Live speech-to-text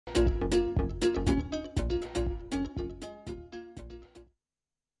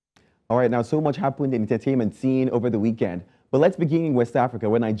All right, now so much happened in the entertainment scene over the weekend. But let's begin in West Africa,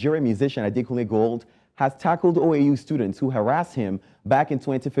 where Nigerian musician Adekunle has tackled OAU students who harassed him back in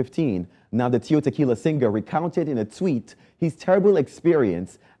 2015. Now, the Tio Tequila singer recounted in a tweet his terrible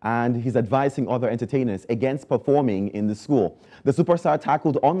experience, and he's advising other entertainers against performing in the school. The superstar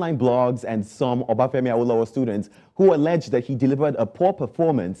tackled online blogs and some Obafemi Awolowo students who alleged that he delivered a poor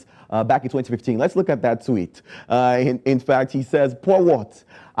performance back in 2015. Let's look at that tweet. In fact, he says, "Poor what?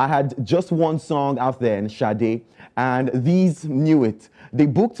 I had just one song out there in Sade, and these knew it. They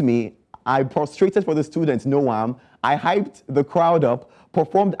booked me. I prostrated for the students, Noam. I hyped the crowd up,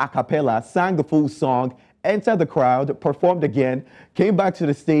 performed a cappella, sang the full song, entered the crowd, performed again, came back to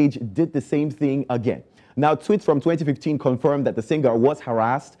the stage, did the same thing again." Now, tweets from 2015 confirmed that the singer was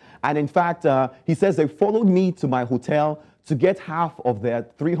harassed. And in fact, he says they followed me to my hotel to get half of their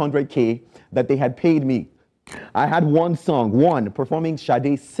 300K that they had paid me. I had one song, performing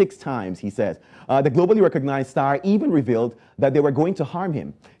Sade 6 times, he says. The globally recognized star even revealed that they were going to harm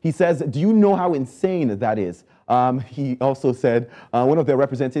him. He says, "Do you know how insane that is?" He also said one of their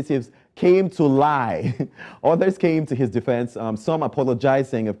representatives came to lie. Others came to his defense, some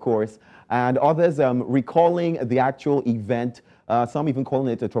apologizing, of course, and others recalling the actual event, some even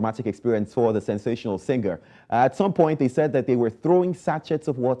calling it a traumatic experience for the sensational singer. At some point, they said that they were throwing sachets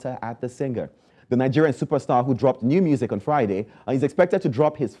of water at the singer. The Nigerian superstar, who dropped new music on Friday, is expected to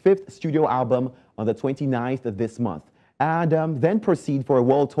drop his 5th studio album on the 29th of this month, and then proceed for a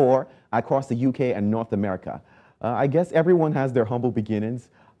world tour across the UK and North America. I guess everyone has their humble beginnings,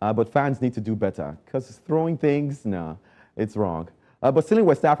 but fans need to do better, because throwing things, nah, it's wrong. But still in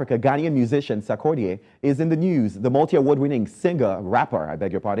West Africa, Ghanaian musician Sarkodie is in the news. The multi-award-winning rapper, I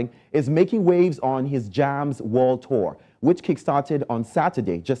beg your pardon, is making waves on his Jams World Tour, which kickstarted on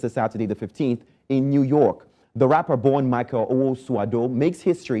Saturday, just this Saturday the 15th, in New York. The rapper born Michael Owosuado makes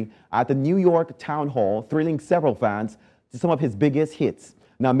history at the New York Town Hall, thrilling several fans to some of his biggest hits.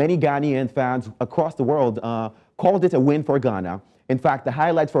 Now, many Ghanaian fans across the world called it a win for Ghana. In fact, the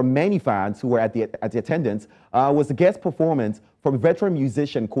highlight for many fans who were at the attendance was the guest performance from veteran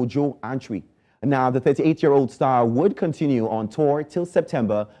musician Kojo Antwi. Now, the 38-year-old star would continue on tour till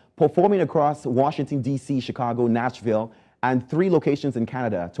September, performing across Washington, D.C., Chicago, Nashville, and 3 locations in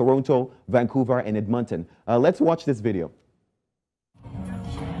Canada: Toronto, Vancouver, and Edmonton. Let's watch this video.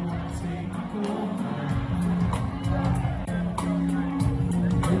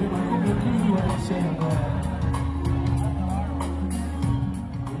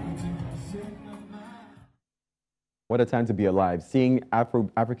 What a time to be alive. Seeing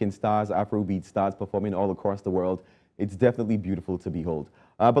African stars, Afrobeat stars performing all across the world, it's definitely beautiful to behold.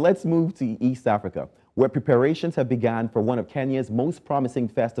 But let's move to East Africa, where preparations have begun for one of Kenya's most promising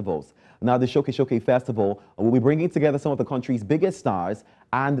festivals. Now, the Shoke Shoke Festival will be bringing together some of the country's biggest stars,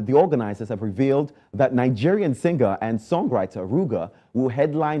 and the organizers have revealed that Nigerian singer and songwriter Ruga will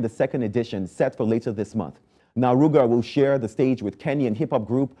headline the 2nd edition, set for later this month. Now, Ruga will share the stage with Kenyan hip-hop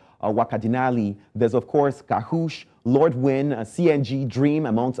group Wakadinali. There's, of course, Kahush, Lord Win, CNG, Dream,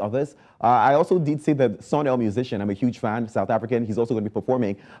 amongst others. I also did say that Son El musician, I'm a huge fan, South African, he's also going to be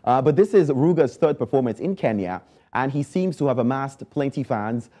performing. But this is Ruga's 3rd performance in Kenya, and he seems to have amassed plenty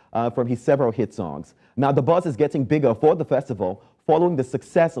fans from his several hit songs. Now, the buzz is getting bigger for the festival following the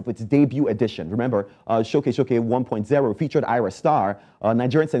success of its debut edition. Remember, Shoke Shoke 1.0 featured Ira Star, a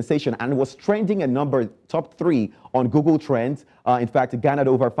Nigerian sensation, and was trending at top 3 on Google Trends. In fact, it garnered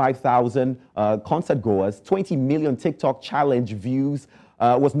over 5,000 concert goers, 20 million TikTok challenge views,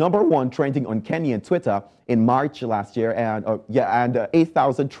 was #1 trending on Kenyan Twitter in March last year, and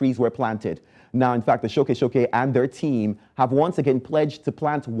 8,000 trees were planted. Now, in fact, the Shoke Shoke and their team have once again pledged to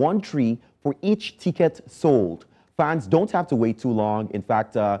plant 1 tree for each ticket sold. Fans don't have to wait too long. In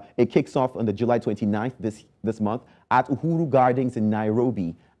fact, it kicks off on the July 29th this month at Uhuru Gardens in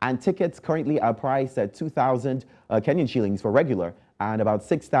Nairobi. And tickets currently are priced at 2,000 Kenyan shillings for regular and about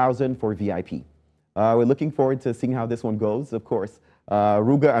 6,000 for VIP. We're looking forward to seeing how this one goes, of course.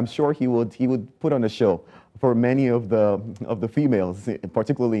 Ruga, I'm sure he would put on a show for many of the females,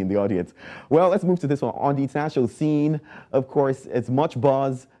 particularly in the audience. Well, let's move to this one. On the international scene, of course, it's much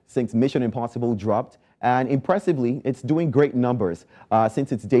buzz since Mission Impossible dropped. And impressively, it's doing great numbers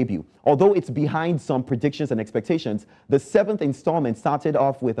since its debut. Although it's behind some predictions and expectations, the 7th installment started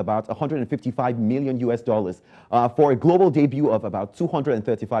off with about $155 million for a global debut of about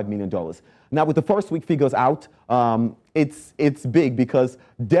 $235 million. Now, with the first week figures out, it's big because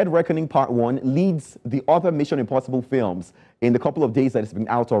Dead Reckoning Part 1 leads the other Mission Impossible films in the couple of days that it's been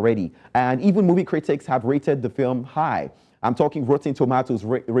out already. And even movie critics have rated the film high. I'm talking Rotten Tomatoes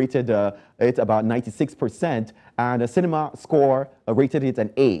rated it about 96%, and a cinema score rated it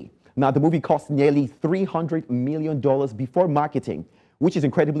an A. Now, the movie cost nearly $300 million before marketing, which is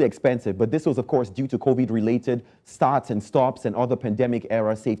incredibly expensive. But this was, of course, due to COVID-related starts and stops and other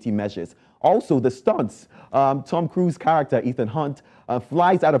pandemic-era safety measures. Also, the stunts. Tom Cruise's character, Ethan Hunt,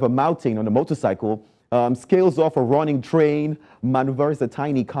 flies out of a mountain on a motorcycle, scales off a running train, maneuvers a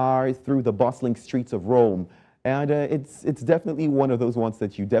tiny car through the bustling streets of Rome. And it's definitely one of those ones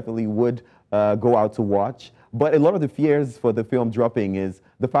that you definitely would go out to watch. But a lot of the fears for the film dropping is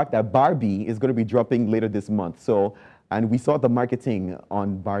the fact that Barbie is going to be dropping later this month. So, and we saw the marketing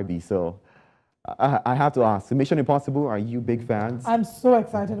on Barbie. So I have to ask, Mission Impossible, are you big fans? I'm so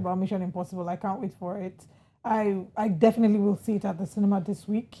excited about Mission Impossible. I can't wait for it. I definitely will see it at the cinema this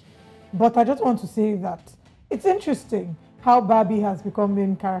week. But I just want to say that it's interesting how Barbie has become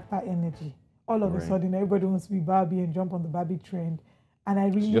main character energy. All of a sudden, everybody wants to be Barbie and jump on the Barbie trend. And I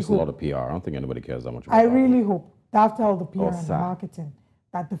really It's just hope, a lot of PR. I don't think anybody cares that much about I Barbie. really hope that after all the PR and the marketing,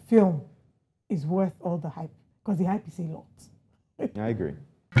 that the film is worth all the hype. Because the hype is a lot. I agree.